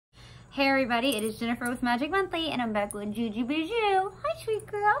Hey everybody, it is Jennifer with Magic Monthly and I'm back with Juju Bijou. Hi sweet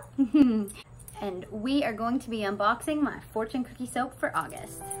girl. And we are going to be unboxing my fortune cookie soap for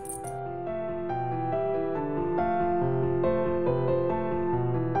August.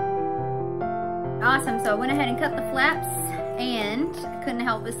 Awesome, so I went ahead and cut the flaps and I couldn't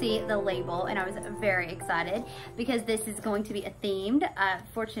help but see the label and I was very excited because this is going to be a themed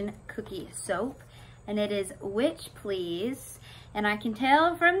fortune cookie soap and it is Witch Please. And I can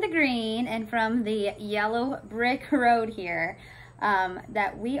tell from the green and from the yellow brick road here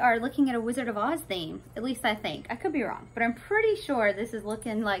that we are looking at a Wizard of Oz theme. At least I think. I could be wrong, but I'm pretty sure this is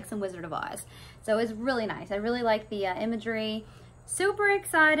looking like some Wizard of Oz. So it's really nice. I really like the imagery. Super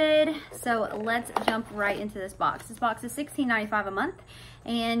excited. So let's jump right into this box. This box is $16.95 a month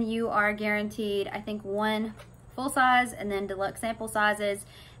and you are guaranteed, I think, one full size and then deluxe sample sizes.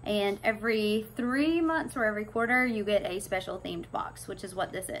 And every 3 months or every quarter, you get a special themed box, which is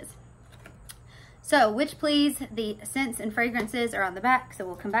what this is. So, Witch Please, the scents and fragrances are on the back, so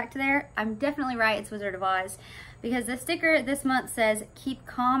we'll come back to there. I'm definitely right, it's Wizard of Oz, because the sticker this month says, keep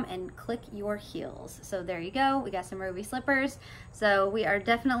calm and click your heels. So there you go, we got some ruby slippers. So we are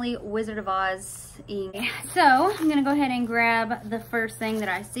definitely Wizard of Oz-ing. So, I'm gonna go ahead and grab the first thing that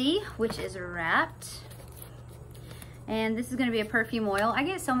I see, which is wrapped. And this is going to be a perfume oil. I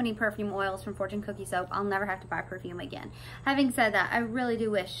get so many perfume oils from Fortune Cookie Soap, I'll never have to buy perfume again. Having said that, I really do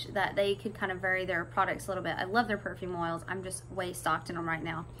wish that they could kind of vary their products a little bit. I love their perfume oils. I'm just way stocked in them right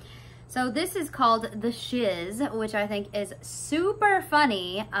now. So this is called The Shiz, which I think is super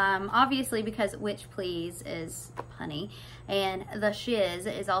funny. Obviously because Witch Please is punny. And The Shiz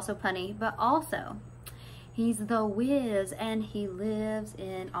is also punny, but also he's the Wiz and he lives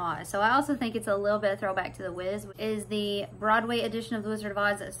in Oz. So I also think it's a little bit of throwback to The Wiz. It is the Broadway edition of The Wizard of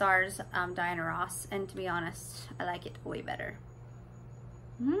Oz that stars Diana Ross. And to be honest, I like it way better.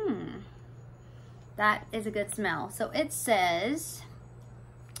 That is a good smell. So it says,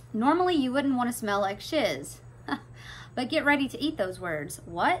 normally you wouldn't want to smell like shiz. But get ready to eat those words.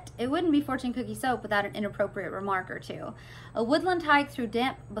 What? It wouldn't be Fortune Cookie Soap without an inappropriate remark or two. A woodland hike through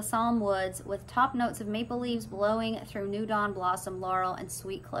damp balsam woods with top notes of maple leaves blowing through new dawn blossom, laurel, and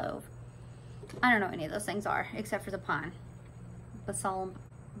sweet clove. I don't know what any of those things are, except for the pine. Balsam.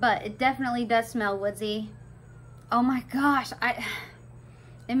 But it definitely does smell woodsy. Oh my gosh,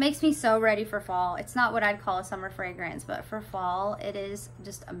 it makes me so ready for fall. It's not what I'd call a summer fragrance, but for fall, it is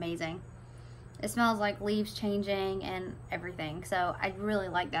just amazing. It smells like leaves changing and everything. So I really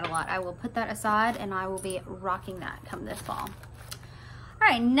like that a lot. I will put that aside and I will be rocking that come this fall. All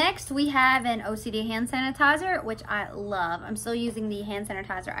right, next we have an OCD hand sanitizer, which I love. I'm still using the hand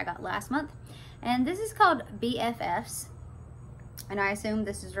sanitizer I got last month. And this is called BFFs. And I assume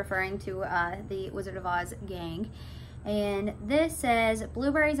this is referring to the Wizard of Oz gang. And this says,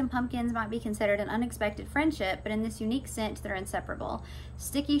 blueberries and pumpkins might be considered an unexpected friendship, but in this unique scent, they're inseparable.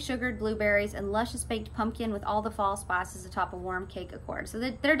 Sticky sugared blueberries and luscious baked pumpkin with all the fall spices atop a warm cake accord. So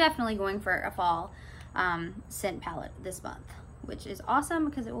they're definitely going for a fall scent palette this month, which is awesome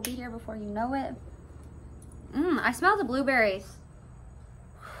because it will be here before you know it. I smell the blueberries.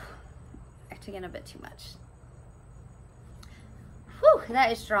 I took in a bit too much. Whew,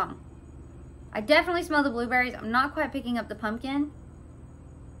 that is strong. I definitely smell the blueberries. I'm not quite picking up the pumpkin.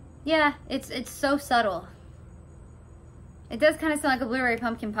 Yeah, it's so subtle. It does kind of sound like a blueberry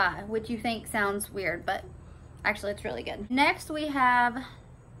pumpkin pie, which you think sounds weird, but actually it's really good. Next we have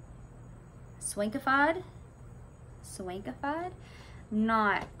Swankified. Swankified?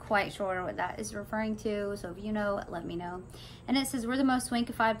 Not quite sure what that is referring to, so if you know, let me know. And it says, we're the most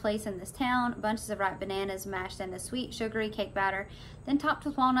swankified place in this town. Bunches of ripe bananas mashed into sweet, sugary cake batter, then topped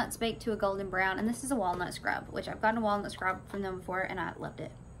with walnuts baked to a golden brown. And this is a walnut scrub, which I've gotten a walnut scrub from them before and I loved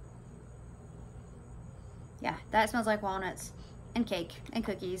it. Yeah, that smells like walnuts and cake and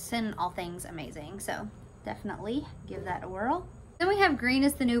cookies and all things amazing. So definitely give that a whirl. Then we have Green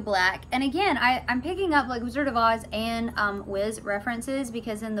is the New Black. And again, I'm picking up like Wizard of Oz and Wiz references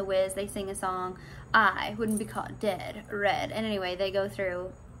because in the Wiz they sing a song, I wouldn't be caught dead, red. And anyway, they go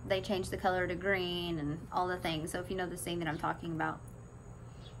through, they change the color to green and all the things. So if you know the scene that I'm talking about,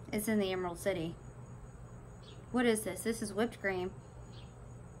 it's in the Emerald City. What is this? This is whipped cream.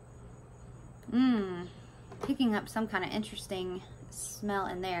 Picking up some kind of interesting smell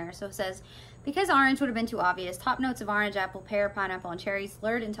in there. So it says, because orange would have been too obvious, top notes of orange, apple, pear, pineapple, and cherries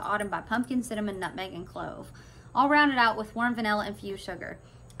lured into autumn by pumpkin, cinnamon, nutmeg, and clove. All rounded out with warm vanilla infused sugar.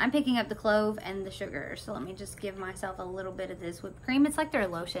 I'm picking up the clove and the sugar. So let me just give myself a little bit of this whipped cream. It's like their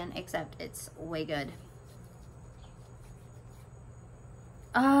lotion, except it's way good.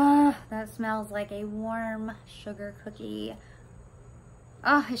 That smells like a warm sugar cookie.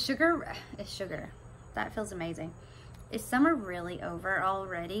 Oh, is sugar. That feels amazing. Is summer really over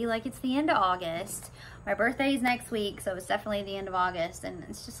already? Like, it's the end of August. My birthday is next week, so it's definitely the end of August, and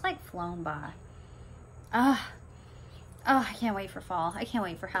it's just like flown by. Oh, I can't wait for fall. I can't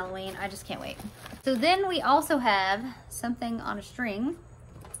wait for Halloween. I just can't wait. So then we also have something on a string.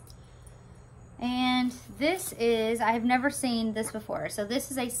 And this is, I have never seen this before. So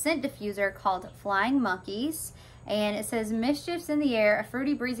this is a scent diffuser called Flying Monkeys. And it says, mischiefs in the air, a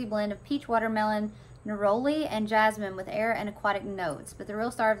fruity breezy blend of peach, watermelon, neroli, and jasmine with air and aquatic notes. But the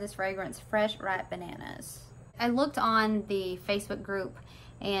real star of this fragrance, fresh, ripe bananas. I looked on the Facebook group,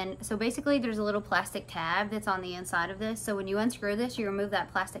 and so basically there's a little plastic tab that's on the inside of this. So when you unscrew this, you remove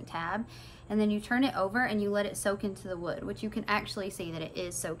that plastic tab, and then you turn it over and you let it soak into the wood, which you can actually see that it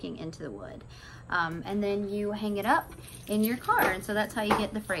is soaking into the wood. And then you hang it up in your car, and so that's how you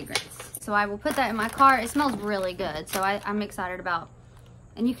get the fragrance. So I will put that in my car. It smells really good, so I'm excited about.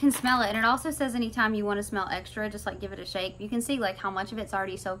 And you can smell it, and it also says anytime you want to smell extra, just like give it a shake. You can see like how much of it's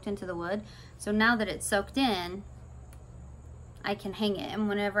already soaked into the wood. So now that it's soaked in, I can hang it, and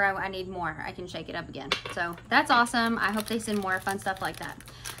whenever I need more, I can shake it up again. So that's awesome. I hope they send more fun stuff like that.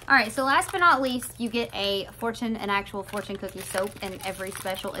 All right, so last but not least, you get an actual Fortune cookie soap in every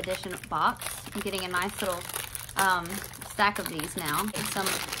special edition box. I'm getting a nice little stack of these now. Some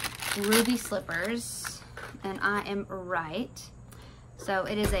ruby slippers, and I am right. So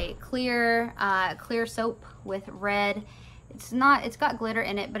it is a clear soap with red. It's got glitter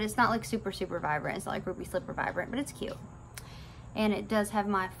in it, but it's not like super vibrant. It's not like ruby slipper vibrant, but it's cute. And it does have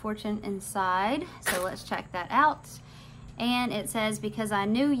my Fortune inside, so let's check that out. And it says, because I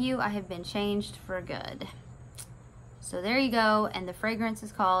knew you, I have been changed for good. So there you go, and the fragrance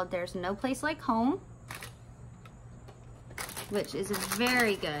is called There's No Place Like Home, which is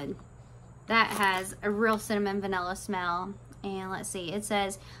very good. That has a real cinnamon vanilla smell. And let's see, it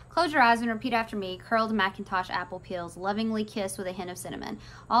says, close your eyes and repeat after me. Curled Macintosh apple peels, lovingly kissed with a hint of cinnamon.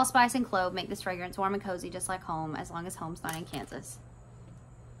 Allspice and clove make this fragrance warm and cozy, just like home, as long as home's not in Kansas.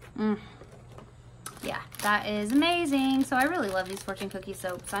 Yeah, that is amazing. So I really love these Fortune cookie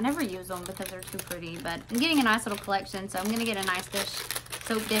soaps. I never use them because they're too pretty, but I'm getting a nice little collection, so I'm gonna get a nice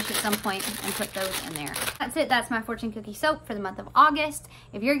soap dish at some point and put those in there. That's it. That's my Fortune cookie soap for the month of August.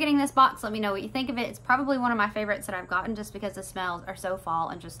 If you're getting this box, let me know what you think of it. It's probably one of my favorites that I've gotten just because the smells are so fall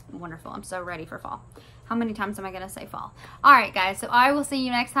and just wonderful. I'm so ready for fall. How many times am I gonna say fall? All right, guys, so I will see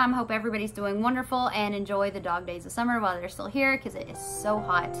you next time. Hope everybody's doing wonderful, and enjoy the dog days of summer while they're still here, because it is so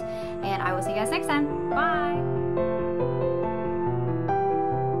hot. And I will see you guys next time. Bye.